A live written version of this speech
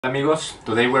Amigos,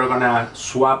 today we're gonna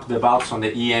swap the valves on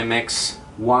the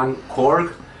EMX1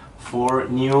 Korg for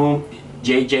new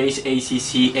JJ's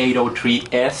ACC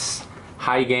 803S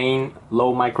high gain,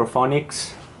 low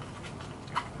microphonics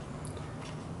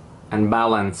and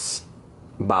balance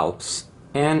valves,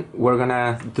 and we're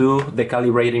gonna do the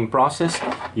calibrating process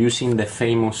using the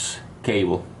famous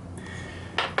cable.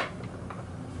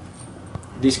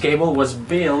 This cable was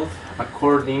built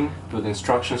according to the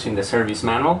instructions in the service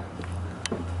manual.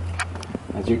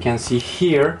 As you can see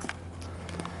here,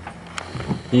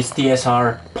 this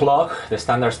TSR plug, the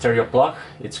standard stereo plug,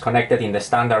 it's connected in the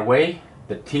standard way.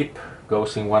 The tip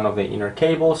goes in one of the inner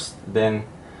cables, then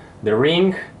the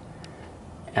ring,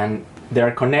 and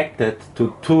they're connected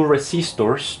to two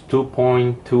resistors,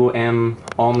 2.2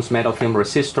 ohms metal film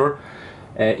resistor.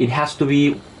 It has to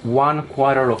be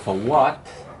 1/4 of a watt.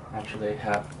 Actually,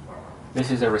 this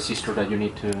is a resistor that you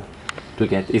need to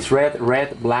get. It's red,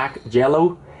 black,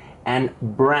 yellow, and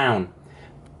brown.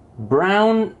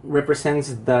 Brown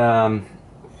represents the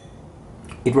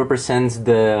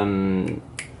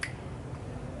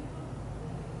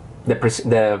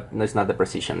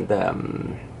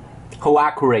how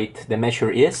accurate the measure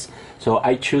is. So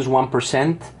I choose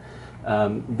 1%.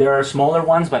 There are smaller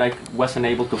ones, but I wasn't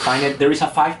able to find it. There is a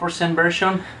 5%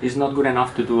 version. It's not good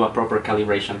enough to do a proper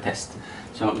calibration test.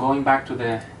 So going back to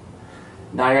the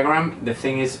diagram, the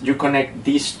thing is you connect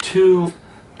these two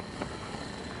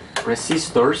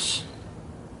resistors.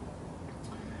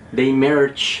 They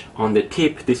merge on the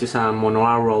tip. This is a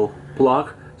monoarrow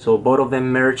plug, so both of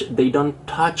them merge. They don't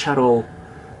touch at all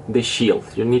the shield.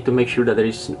 You need to make sure that there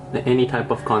is any type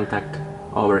of contact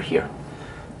over here.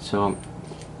 So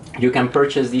you can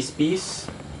purchase this piece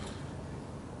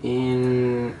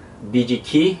in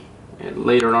DigiKey.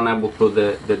 Later on I will put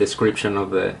the description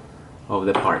of the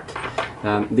part.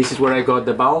 This is where I got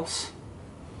the valves.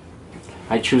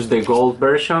 I choose the gold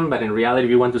version, but in reality, if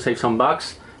you want to save some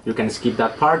bucks, you can skip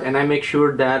that part. And I make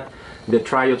sure that the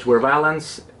triodes were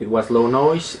balanced, it was low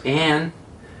noise, and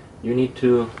you need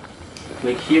to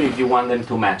click here if you want them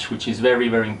to match, which is very,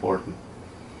 very important.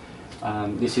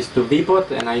 This is to depot,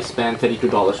 and I spent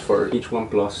 $32 for each one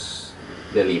plus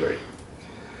delivery.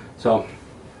 So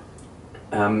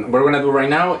what we're gonna do right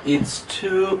now is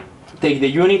to take the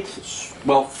unit.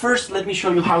 Well, first let me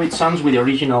show you how it sounds with the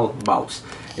original valves.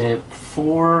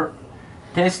 For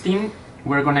testing,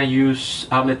 we're gonna use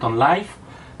Ableton Live.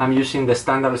 I'm using the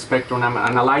standard spectrum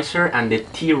analyzer and the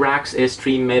T-Rax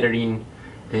S3 metering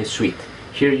suite.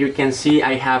 Here you can see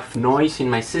I have noise in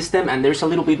my system, and there's a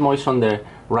little bit noise on the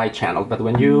right channel, but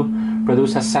when you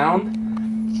produce a sound,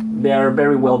 they are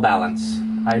very well balanced.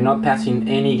 I'm not passing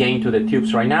any gain to the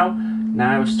tubes right now.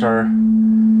 Now start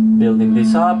building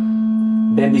this up,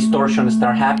 then distortion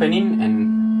start happening,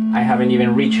 and I haven't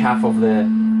even reached half of the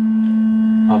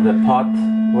pot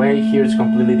way. Here it's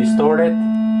completely distorted.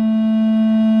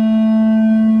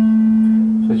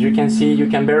 So as you can see, you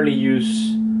can barely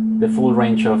use the full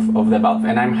range of the valve,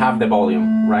 and I'm half the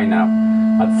volume right now.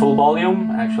 At full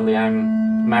volume, actually I'm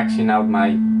maxing out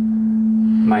my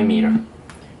meter.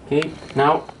 Okay,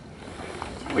 now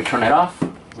we turn it off,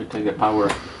 we take the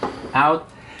power out.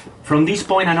 From this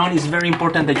point on, it's very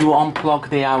important that you unplug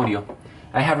the audio.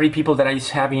 I have read people that is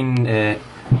having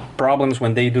problems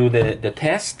when they do the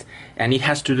test, and it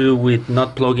has to do with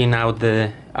not plugging out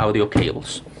the audio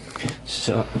cables.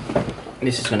 So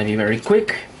this is going to be very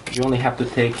quick. You only have to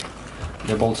take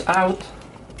the bolts out.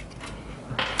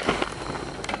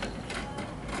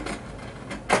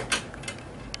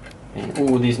 And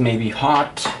oh, this may be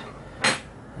hot.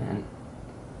 And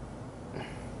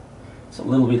it's a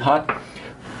little bit hot.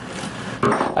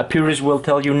 A purist will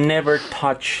tell you never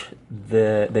touch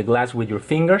the glass with your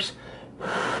fingers,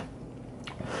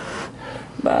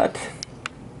 but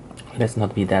let's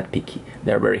not be that picky.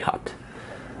 They're very hot.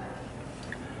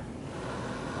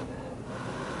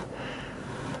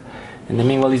 And the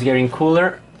meanwhile it's getting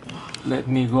cooler. Let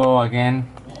me go again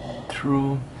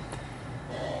through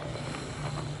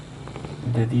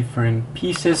the different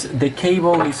pieces. The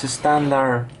cable is a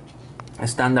standard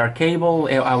cable,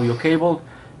 audio cable,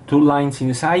 2 lines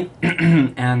inside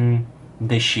and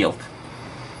the shield.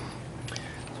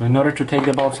 So in order to take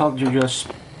the valves out, you just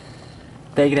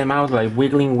take them out by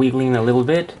wiggling a little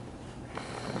bit.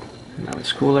 Now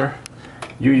it's cooler.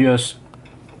 You just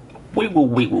wiggle.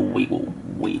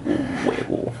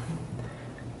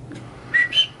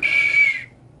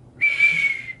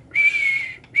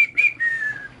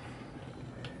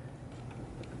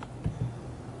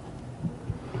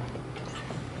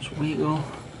 Just wiggle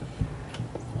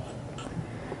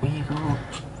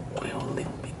a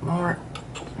little bit more.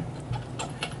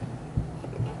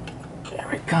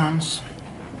 There it comes.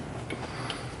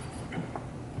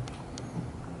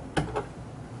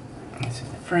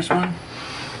 first one.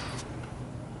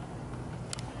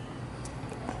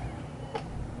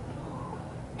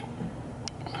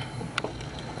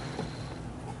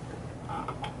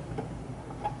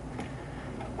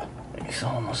 It's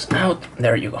almost out.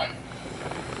 There you go.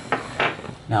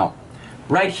 Now,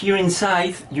 right here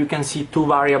inside, you can see two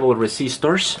variable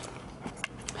resistors.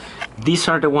 These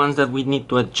are the ones that we need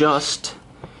to adjust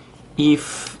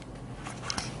if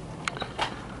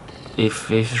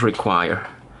it's required.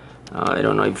 I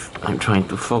don't know if I'm trying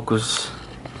to focus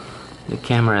the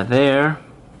camera there.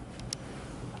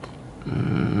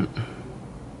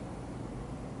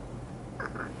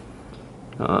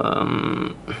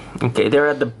 Okay, they're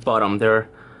at the bottom. They're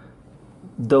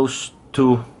those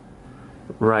two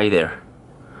right there.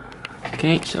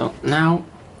 Okay, so now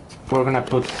we're gonna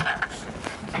put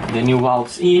the new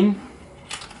valves in.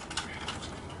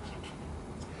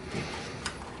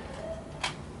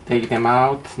 Take them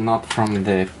out, not from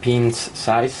the pins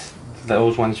size.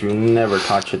 Those ones you never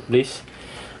touch it, please.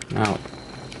 Now,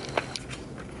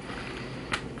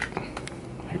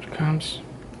 here it comes.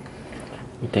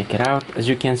 We take it out. As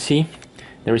you can see,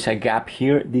 there is a gap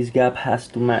here. This gap has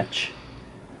to match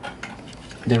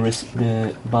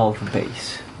the valve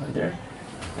base right there.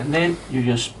 And then you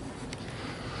just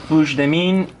push them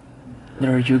in.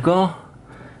 There you go,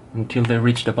 until they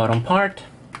reach the bottom part.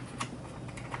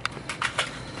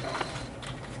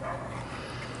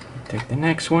 Take the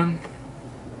next one.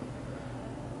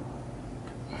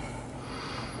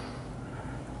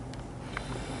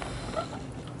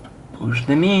 Push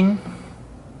them in.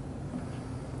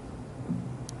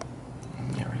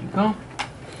 There you go.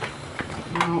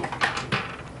 Now,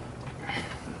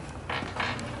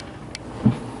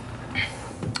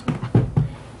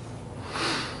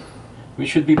 we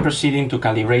should be proceeding to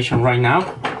calibration right now.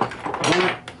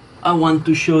 I want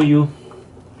to show you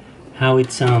how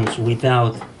it sounds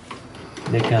without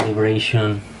the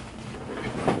calibration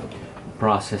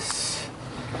process.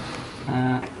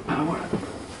 Power.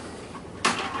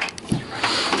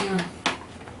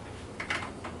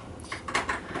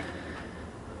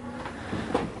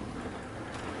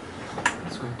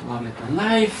 Let's go to Ableton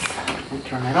Live. We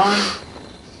turn it on.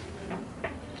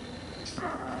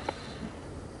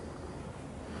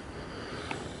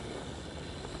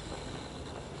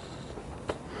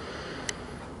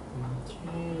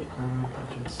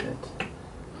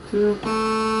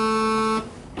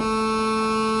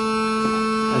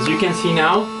 As you can see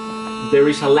now, there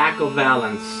is a lack of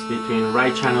balance between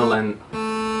right channel and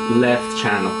left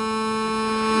channel.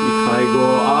 If I go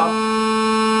up,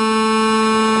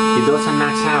 it doesn't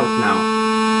max out now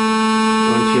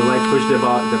until I push the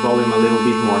volume a little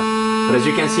bit more. But as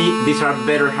you can see, these are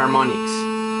better harmonics.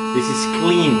 This is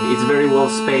clean, it's very well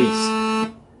spaced.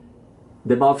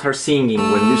 The valves are singing.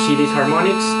 When you see these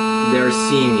harmonics, they're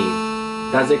singing.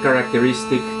 That's the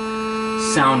characteristic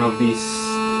sound of this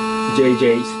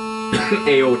JJ's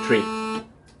AO3.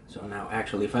 So now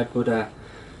actually if I put a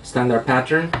standard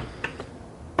pattern,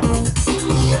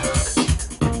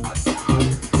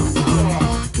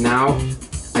 now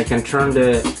I can turn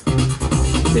the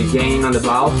gain on the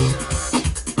valves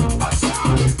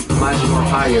much more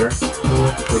higher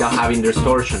without having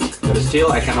distortion, but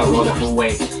still I cannot go the full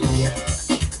way.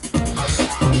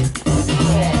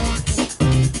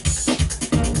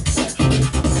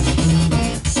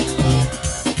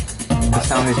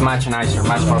 The sound is much nicer,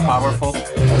 much more powerful,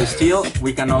 but still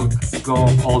we cannot go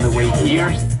all the way here,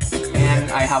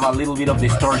 and I have a little bit of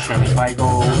distortion. If I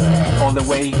go all the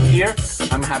way here,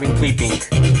 I'm having clipping,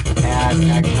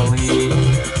 and actually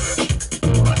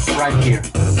right here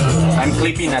I'm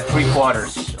clipping at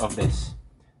 3/4 of this.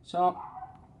 So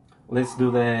let's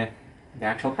do the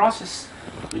actual process.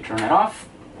 We turn it off.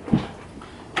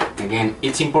 Again,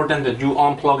 it's important that you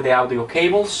unplug the audio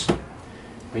cables.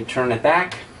 We turn it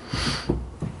back.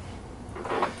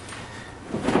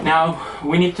 Now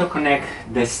we need to connect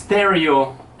the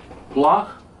stereo plug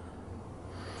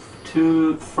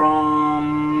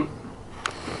from,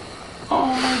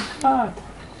 oh my god,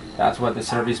 that's what the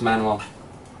service manual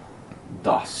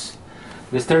does.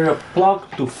 The stereo plug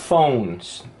to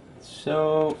phones.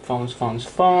 So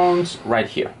phones right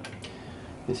here.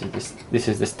 This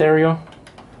is the stereo.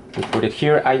 We put it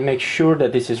here. I make sure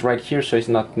that this is right here so it's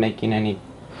not making any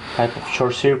type of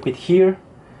short circuit here.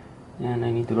 And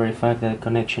I need to verify that the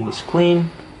connection is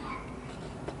clean.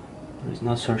 There is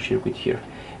no short circuit here.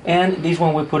 And this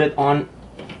one we put it on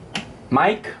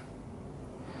mic,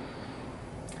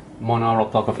 monaural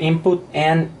plug of input,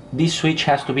 and this switch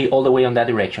has to be all the way on that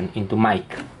direction, into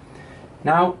mic.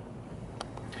 Now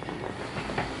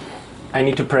I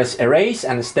need to press erase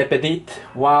and step edit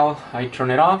while I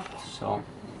turn it off. So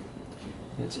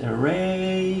Let's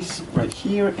erase right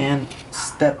here and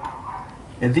step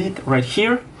edit right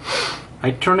here.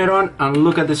 I turn it on and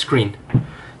look at the screen.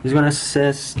 It's gonna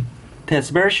says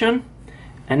test version,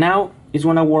 and now it's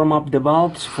gonna warm up the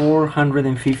bulbs for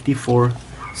 154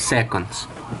 seconds.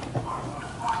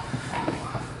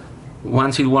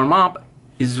 Once it warm up,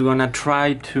 it's gonna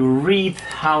try to read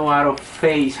how out of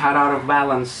phase, how out of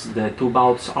balance the two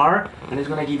bulbs are, and it's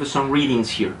gonna give us some readings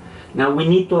here. Now we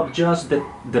need to adjust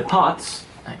the pots.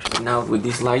 Actually, now with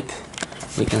this light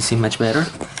we can see much better.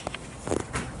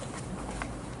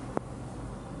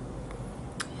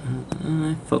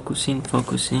 Focusing.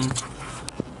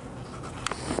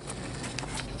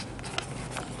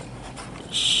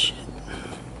 Shit.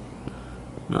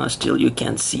 No, still you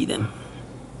can't see them.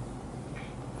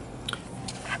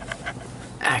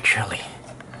 Actually,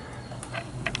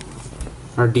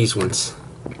 are these ones.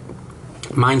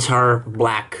 Mines are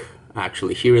black.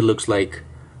 Actually, here it looks like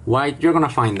white. You're gonna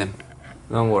find them.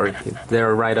 Don't worry,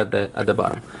 they're right at the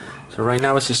bottom. So right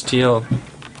now it's still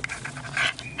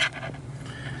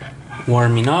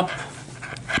warming up.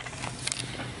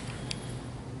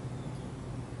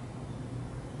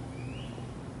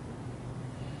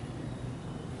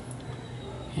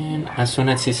 And as soon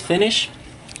as it's finished,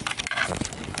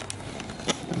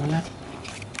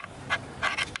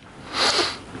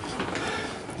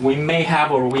 we may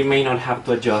have or we may not have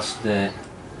to adjust the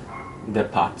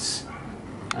pots.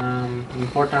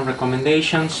 Important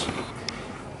recommendations.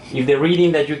 If the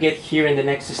reading that you get here in the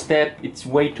next step it's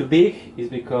way too big, it's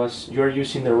because you're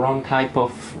using the wrong type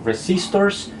of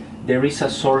resistors. There is a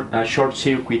short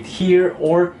circuit here,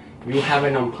 or you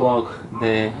haven't unplugged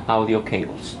the audio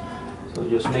cables. So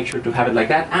just make sure to have it like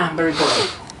that. Very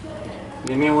important.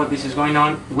 Meanwhile, this is going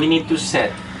on, we need to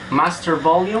set master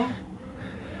volume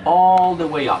all the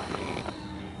way up,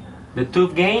 the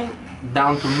tube gain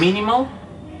down to minimal,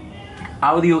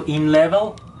 audio in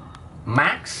level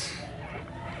max,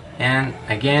 and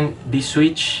again this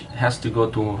switch has to go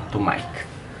to mic.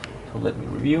 So let me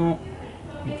review.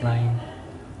 Midline,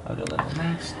 audio level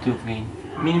max, tube gain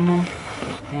minimum,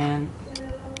 and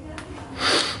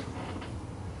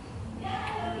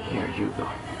here you go.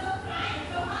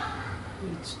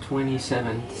 It's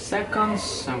 27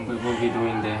 seconds and we will be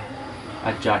doing the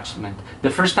adjustment.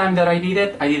 The first time that I did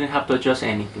it, I didn't have to adjust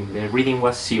anything. The reading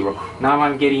was 0. Now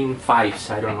I'm getting 5s.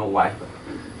 I don't know why, but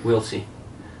we'll see.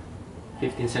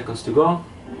 15 seconds to go.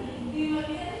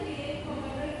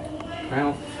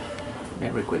 12.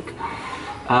 Very quick.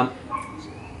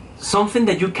 Something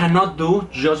that you cannot do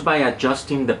just by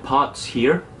adjusting the pots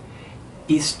here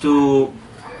is to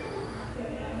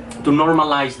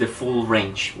normalize the full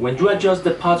range. When you adjust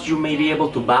the pots, you may be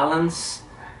able to balance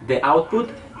the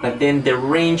output, but then the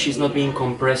range is not being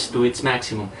compressed to its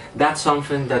maximum. That's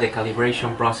something that the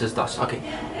calibration process does. Okay,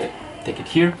 take it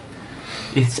here.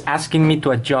 It's asking me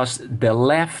to adjust the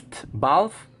left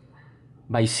valve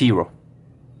by 0.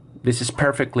 This is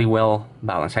perfectly well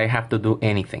balanced. I have to do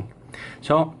anything.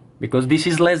 So, because this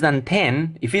is less than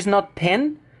 10, if it's not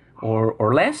 10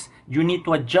 or less, you need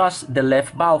to adjust the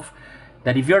left valve.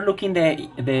 That if you're looking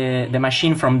the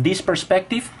machine from this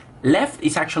perspective, left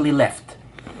is actually left.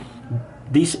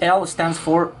 This L stands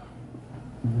for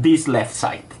this left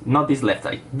side, not this left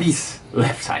side, this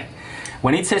left side.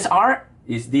 When it says R,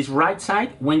 is this right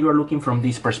side when you are looking from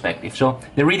this perspective. So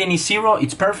the reading is 0,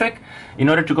 it's perfect. In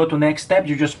order to go to the next step,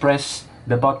 you just press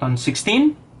the button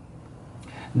 16.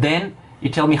 Then you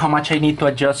tell me how much I need to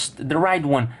adjust the right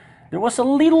one. There was a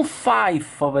little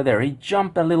 5 over there. It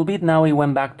jumped a little bit, now it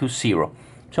went back to 0.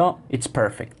 So it's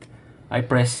perfect. I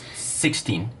press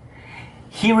 16.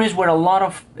 Here is where a lot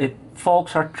of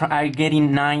folks are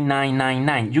getting 9, 9, 9,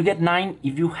 9. You get 9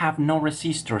 if you have no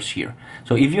resistors here.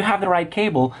 So if you have the right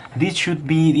cable, this should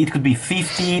be, it could be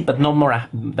 50, but no more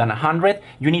than 100.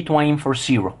 You need to aim for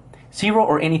 0. 0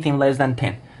 or anything less than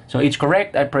 10. So it's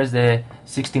correct. I press the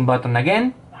 16 button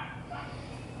again.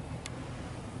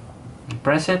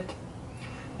 Press it.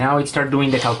 Now it starts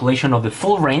doing the calculation of the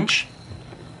full range.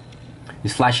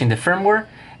 It's flashing the firmware.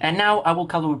 And now I will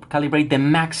calibrate the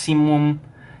maximum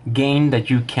gain that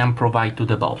you can provide to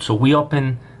the valve. So we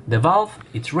open the valve,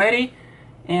 it's ready.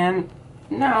 And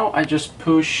now I just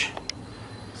push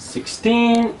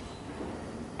 16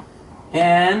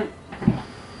 and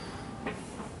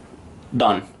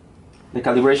done. The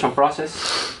calibration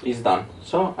process is done.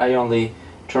 So I only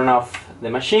turn off the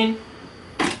machine,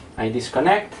 I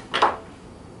disconnect,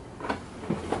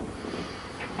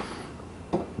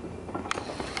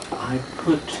 I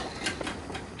put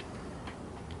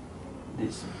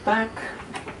this back,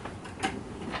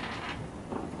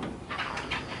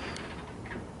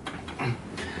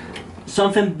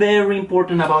 Something very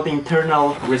important about the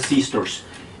internal resistors.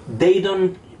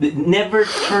 Never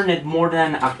turn it more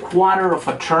than a quarter of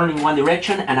a turn in one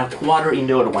direction and a quarter in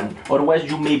the other one. Otherwise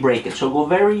you may break it. So go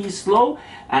very slow,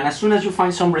 and as soon as you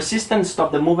find some resistance,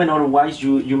 stop the movement, otherwise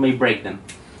you may break them.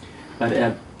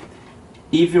 But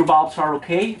if your valves are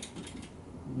okay,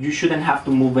 you shouldn't have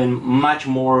to move in much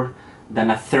more than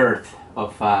a third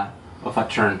of a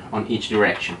turn on each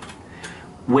direction.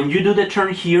 When you do the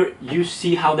turn here, you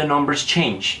see how the numbers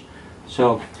change.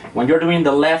 So when you're doing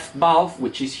the left valve,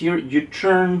 which is here, you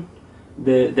turn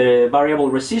the variable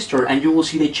resistor and you will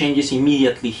see the changes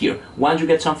immediately here. Once you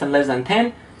get something less than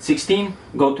 10, 16,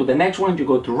 go to the next one, you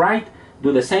go to right,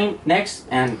 do the same, next,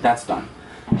 and that's done.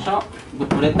 So we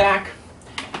put it back,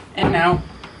 and now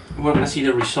we're gonna see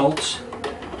the results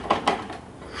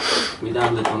with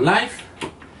outlet on live.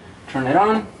 Turn it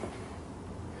on.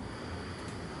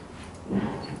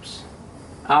 Oops.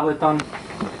 Outlet on.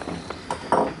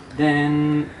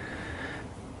 Then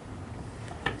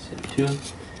set 2.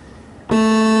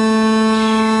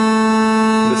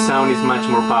 The sound is much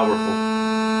more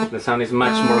powerful. The sound is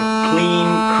much more clean,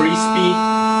 crispy,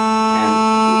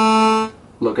 and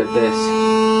look at this.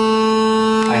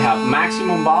 I have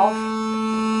maximum valve,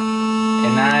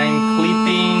 and I'm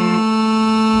clipping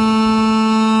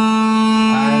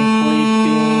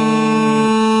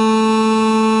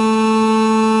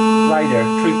right there,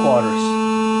 3/4.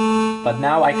 But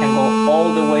now I can go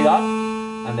all the way up,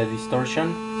 and the distortion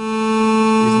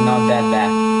is not that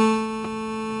bad.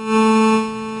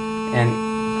 And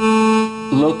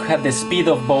look at the speed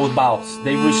of both valves.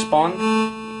 They respond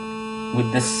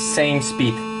with the same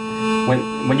speed.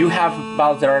 When you have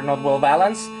valves that are not well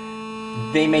balanced,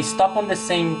 they may stop on the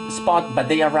same spot, but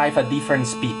they arrive at different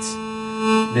speeds.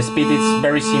 The speed is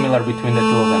very similar between the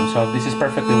two of them, so this is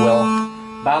perfectly well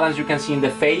balanced. You can see in the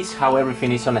face how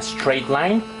everything is on a straight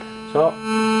line. So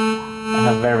I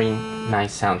have very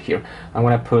nice sound here. I'm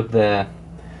gonna put the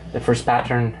first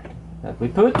pattern that we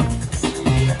put.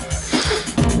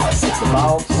 The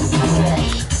valves.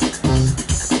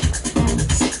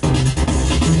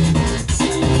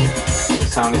 The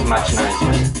sound is much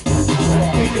nicer.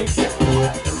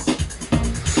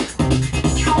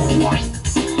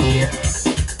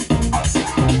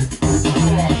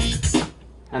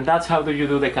 And that's how do you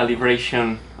do the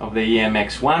calibration of the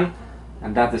Emx1.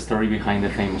 And that's the story behind the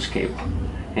famous cable.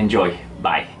 Enjoy.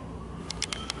 Bye.